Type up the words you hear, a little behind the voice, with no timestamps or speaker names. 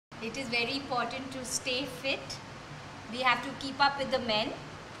It is very important to stay fit. We have to keep up with the men.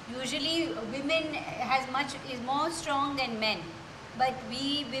 Usually women is more strong than men, but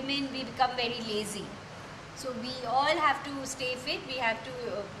we women, we become very lazy. So we all have to stay fit. We have to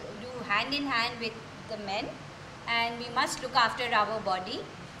do hand in hand with the men, and we must look after our body.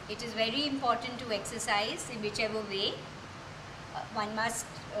 It is very important to exercise in whichever way. One must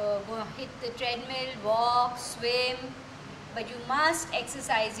go hit the treadmill, walk, swim, but you must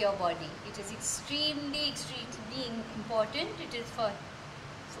exercise your body. It is extremely, extremely important. It is for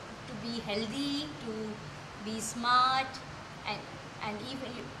to be healthy, to be smart, and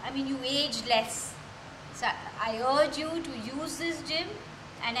even you age less. So I urge you to use this gym,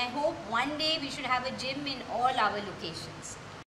 and I hope one day we should have a gym in all our locations.